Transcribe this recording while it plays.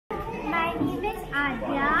name is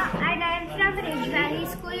Adya and I am from RYSI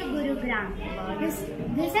School, Gurugram.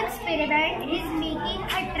 This experiment is making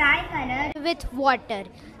a tricolor with water.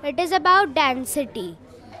 It is about density.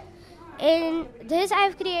 In this, I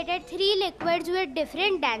have created 3 liquids with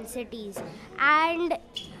different densities, and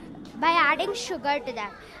by adding sugar to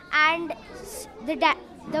them, and the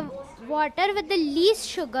water with the least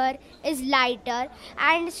sugar is lighter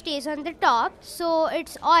and stays on the top, so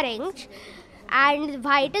it's orange, and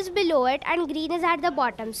white is below it and green is at the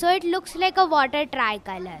bottom, so it looks like a water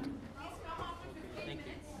tricolor.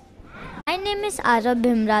 My name is Arab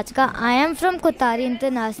Bhimrajka. I am from Kotari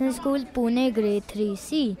International School, Pune, grade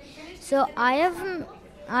 3C. So I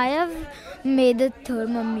have made a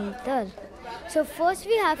thermometer. So first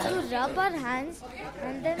we have to rub our hands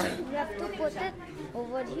and then we have to put it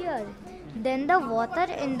over here. Then the water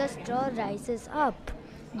in the straw rises up.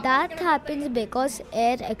 That happens because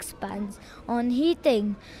air expands on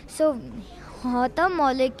heating. So water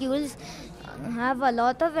molecules have a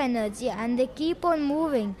lot of energy and they keep on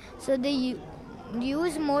moving. So they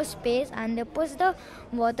use more space and they push the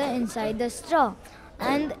water inside the straw.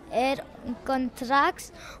 And air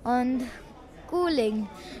contracts on cooling.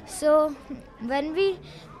 So when we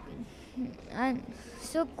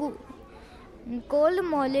cold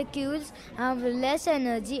molecules have less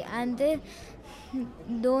energy and they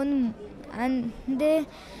don't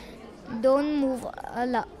move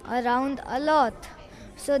around a lot.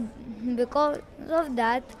 So because of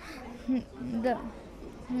that,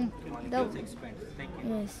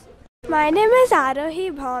 yes. My name is Arohi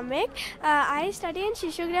Bhaumik. I study in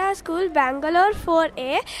Shishugraha School, Bangalore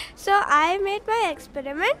 4A. So I made my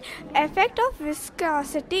experiment, effect of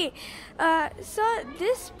viscosity. So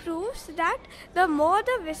this proves that the more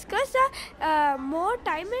the viscous, the more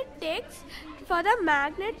time it takes for the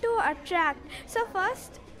magnet to attract. So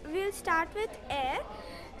first we'll start with air.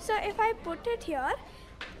 So if I put it here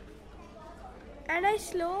and I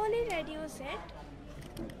slowly reduce it,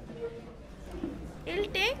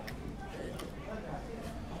 it'll take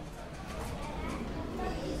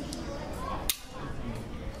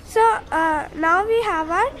now we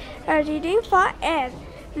have our reading for air.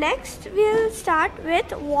 Next we'll start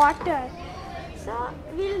with water. So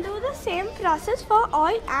we'll do the same process for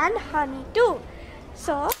oil and honey too.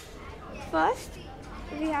 So first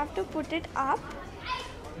we have to put it up.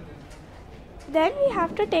 Then we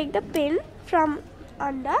have to take the pin from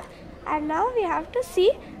under, and now we have to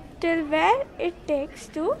see till where it takes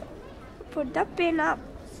to put the pin up.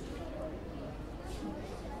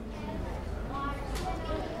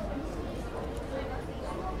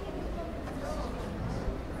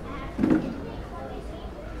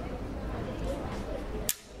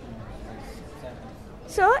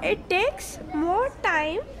 So it takes more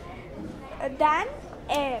time than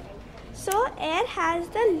air. So air has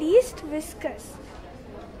the least viscous.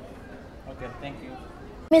 Okay, thank you.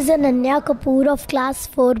 Ms. Ananya Kapoor of class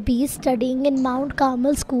 4B studying in Mount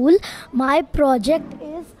Carmel School. My project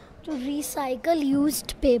is to recycle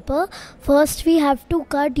used paper. First we have to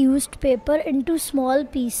cut used paper into small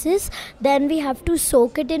pieces. Then we have to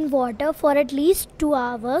soak it in water for at least 2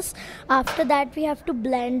 hours. After that we have to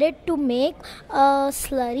blend it to make a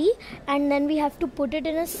slurry, and then we have to put it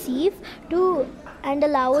in a sieve and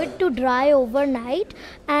allow it to dry overnight,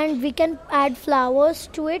 and we can add flowers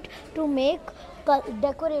to it to make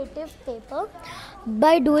decorative paper.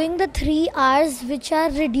 By doing the 3 R's, which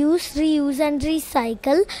are reduce, reuse and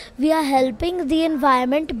recycle, we are helping the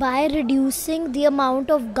environment by reducing the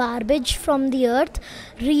amount of garbage from the earth,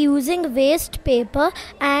 reusing waste paper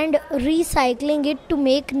and recycling it to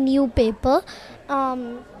make new paper.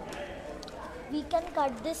 We can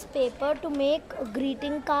cut this paper to make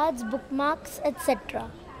greeting cards, bookmarks, etc.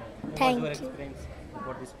 Thank you. What was your experience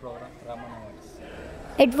about this program, Ramana Awards?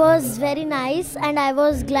 It was very nice, and I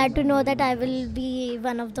was glad to know that I will be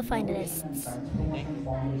one of the finalists. My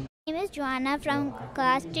name is Joanna from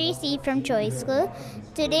class 3C from Choice School.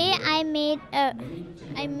 Today I made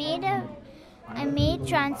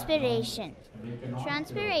transpiration.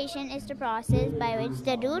 Transpiration is the process by which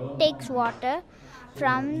the root takes water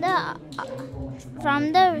from the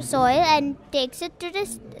soil and takes it to the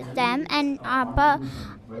stem and to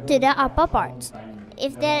the upper parts.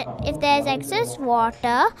 If there's excess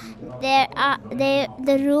water, the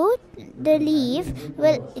leaf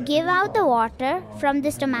will give out the water from the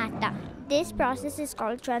stomata. This process is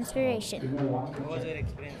called transpiration. What was your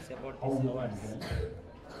experience about this awards?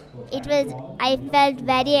 I felt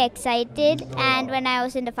very excited, and when I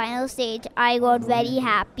was in the final stage, I got very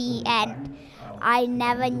happy, and I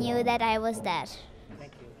never knew that I was there.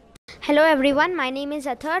 Hello everyone, my name is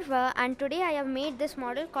Atharva, and today I have made this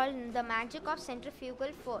model called the magic of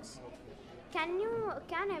centrifugal force.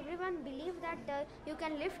 Can everyone believe that you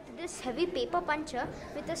can lift this heavy paper puncher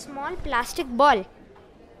with a small plastic ball?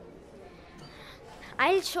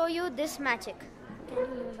 I'll show you this magic. Can you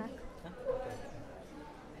move back?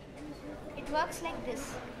 It works like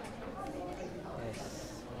this.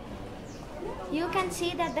 You can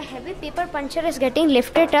see that the heavy paper puncher is getting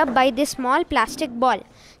lifted up by this small plastic ball.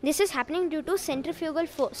 This is happening due to centrifugal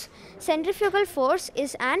force. Centrifugal force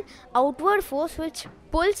is an outward force which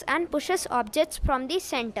pulls and pushes objects from the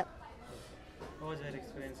center. What was your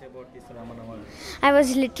experience about this Raman Award? I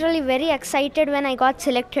was literally very excited when I got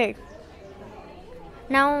selected.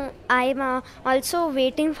 Now I am also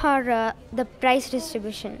waiting for the prize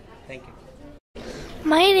distribution. Thank you.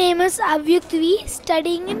 My name is TACtivity,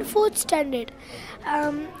 studying in 4th standard.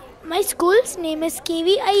 My school's name is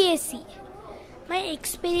KVIAC. My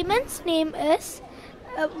experiment's name is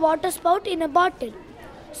water spout in a bottle.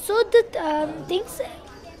 So the things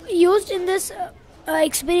used in this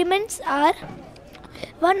experiments are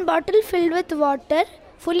one bottle filled with water,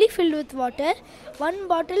 fully filled with water, one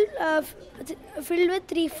bottle filled with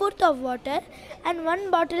 3/4 of water, and one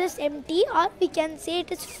bottle is empty, or we can say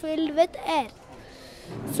it is filled with air.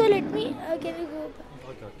 So let me, can you go back?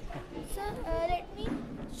 Okay. So let me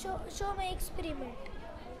show my experiment.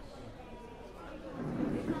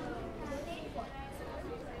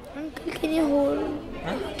 Uncle, can you hold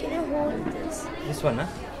this? This one, huh?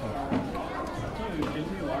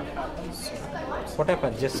 What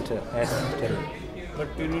happened? Just as tell. But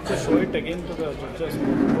you need to show it again to the judges.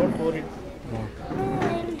 Don't pour it. No,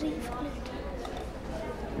 I'll refill it.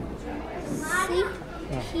 See,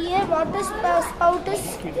 here water spout is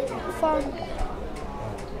found.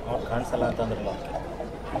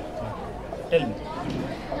 Tell me.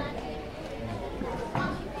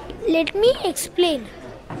 Let me explain.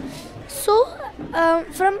 So,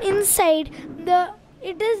 from inside,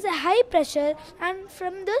 it is high pressure, and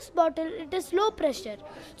from this bottle, it is low pressure.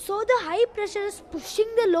 So, the high pressure is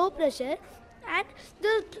pushing the low pressure, and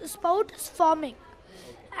the spout is forming,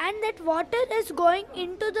 and that water is going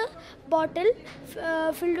into the bottle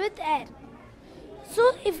filled with air.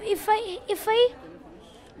 So, if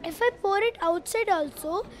I pour it outside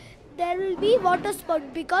also, there will be water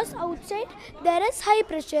spout, because outside there is high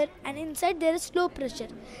pressure and inside there is low pressure.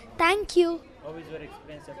 Thank you. How is your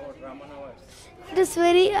experience about Raman Awards? It is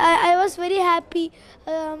I was very happy.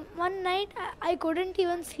 One night I couldn't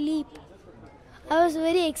even sleep. I was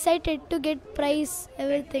very excited to get prize,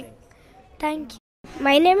 everything. Thank you.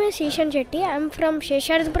 My name is Ishan Shetty. I am from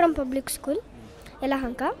Shesharadpuram Public School,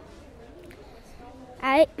 Yelahanka.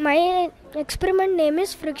 My experiment name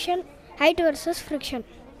is friction, height versus friction.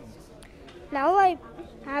 Now I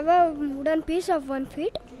have a wooden piece of 1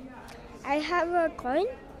 feet. I have a coin.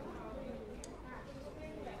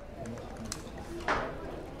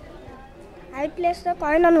 I place the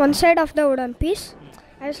coin on one side of the wooden piece.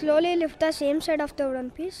 I slowly lift the same side of the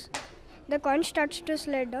wooden piece. The coin starts to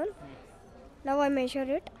slide down. Now I measure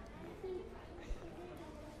it.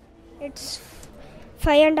 It's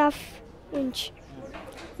 5.5 inch.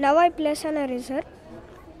 Now I place an eraser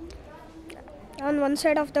on one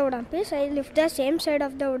side of the wooden piece. I lift the same side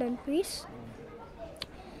of the wooden piece.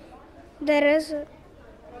 The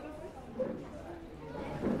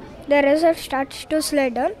eraser starts to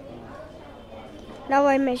slide down. Now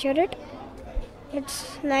I measure it.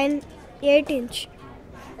 It's 8 inch.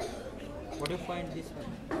 What do you find this one?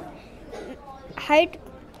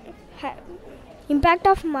 Impact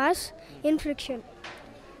of mass in friction.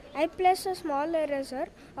 I place a small eraser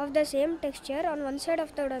of the same texture on one side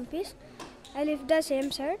of the wooden piece. I lift the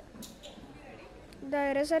same side. The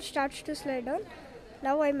eraser starts to slide down.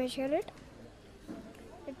 Now I measure it.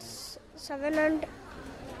 It's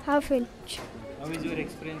 7.5 inch. How is your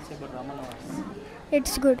experience about Raman Awards?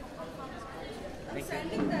 It's good.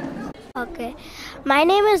 Okay, my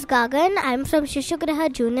name is Gagan. I'm from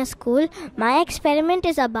Shishugraha Junior School. My experiment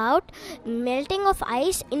is about melting of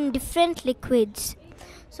ice in different liquids.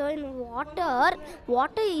 So in water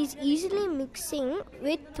is easily mixing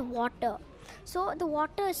with water. So the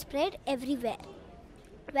water is spread everywhere.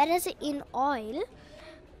 Whereas in oil,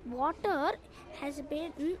 water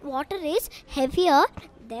is heavier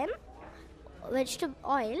than vegetable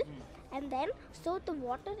oil, and then so the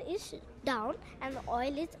water is down and the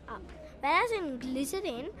oil is up. Whereas in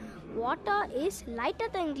glycerin, water is lighter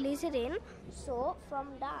than glycerin, so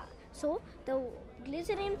the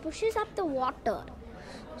glycerin pushes up the water.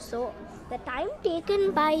 So the time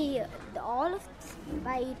taken by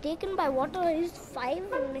water is 5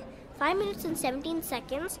 minutes and 17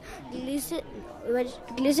 seconds.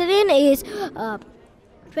 Glycerin is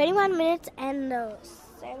 21 minutes and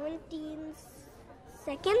 17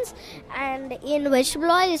 seconds, and in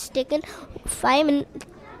vegetable oil it's taken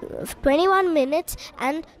 21 minutes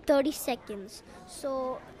and 30 seconds.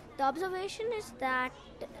 So the observation is that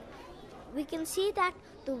we can see that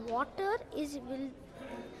the water is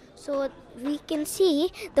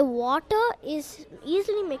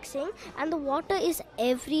easily mixing, and the water is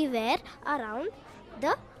everywhere around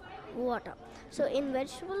the water. So in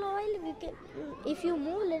vegetable oil, if you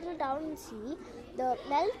move a little down and see, the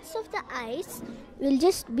melts of the ice will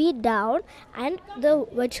just be down, and the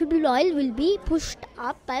vegetable oil will be pushed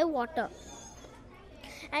up by water.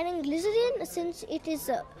 And in glycerin, since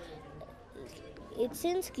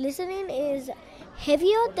glycerin is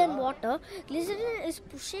heavier than water, glycerin is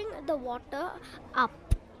pushing the water up.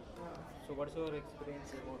 So what's your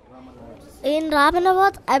experience about Raman Awards? In Raman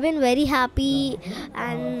Awards, I've been very happy,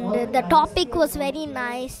 and the topic was very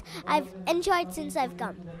nice. I've enjoyed since I've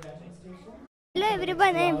come. Hello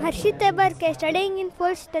everyone, I am Harshita Barke, studying in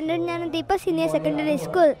 4th standard Jnanadeepa Senior Secondary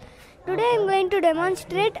School. Today I am going to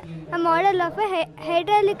demonstrate a model of a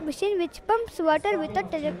hydraulic machine which pumps water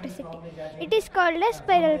without electricity. It is called a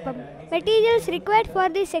spiral pump. Materials required for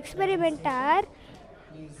this experiment are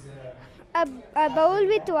a bowl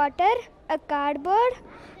with water, a cardboard,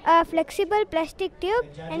 a flexible plastic tube,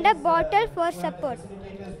 and a bottle for support.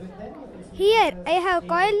 Here I have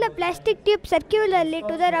coiled the plastic tube circularly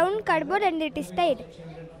to the round cardboard and it is tied.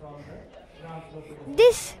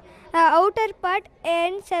 This outer part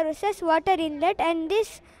serves as water inlet, and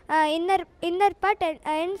this inner part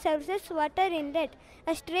serves as water inlet.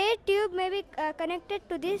 A straight tube may be connected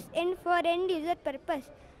to this end for end user purpose.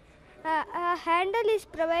 A handle is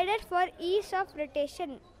provided for ease of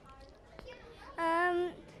rotation.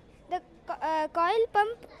 The coil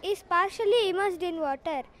pump is partially immersed in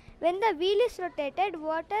water. When the wheel is rotated,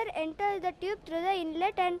 water enters the tube through the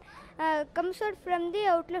inlet and comes out from the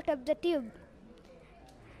outlet of the tube.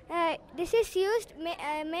 This is used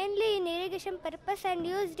mainly in irrigation purpose and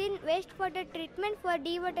used in wastewater treatment for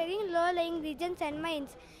dewatering low-lying regions and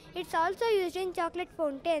mines. It's also used in chocolate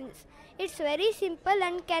fountains. It's very simple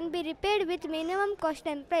and can be repaired with minimum cost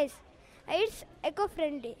and price. It's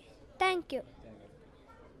eco-friendly. Thank you.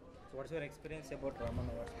 So what's your experience about Raman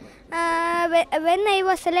Awards? When I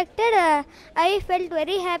was selected, I felt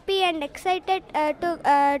very happy and excited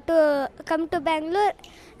to come to Bangalore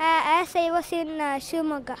as I was in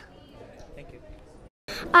Shimoga. Thank you.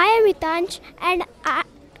 I am Hitansh, and I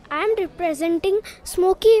am representing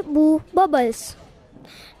Smoky Boo Bubbles.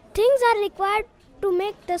 Things are required to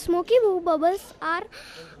make the Smoky Boo Bubbles are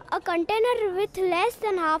a container with less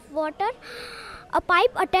than half water, a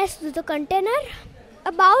pipe attached to the container,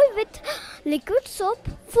 a bowl with liquid soap.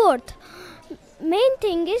 Fourth, main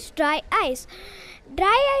thing is dry ice.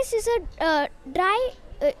 Dry ice is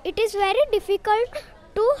it is very difficult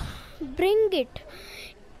to bring it.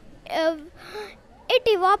 It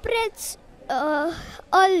evaporates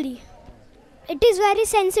early. It is very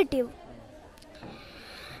sensitive.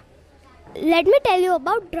 Let me tell you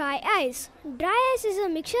about dry ice. Dry ice is a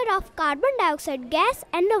mixture of carbon dioxide gas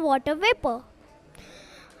and the water vapor.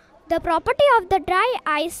 The property of the dry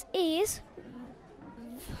ice is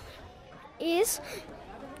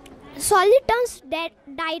solid turns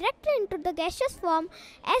directly into the gaseous form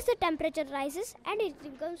as the temperature rises and it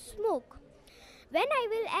becomes smoke. When I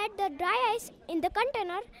will add the dry ice in the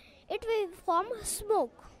container, it will form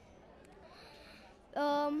smoke.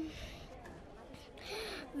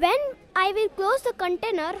 When I will close the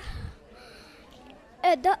container,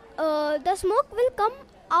 the smoke will come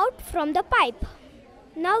out from the pipe.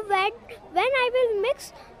 Now when I will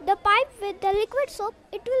mix the pipe with the liquid soap,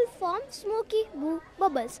 it will form Smoky Boo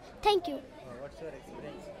Bubbles. Thank you. What's your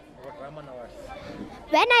experience about Raman Awards?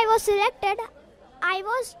 When I was selected, I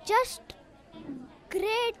was just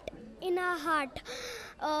great in a heart.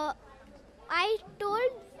 I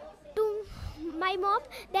told to my mom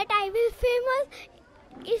that I will famous.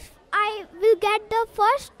 If I will get the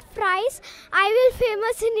first prize, I will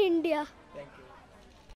famous in India.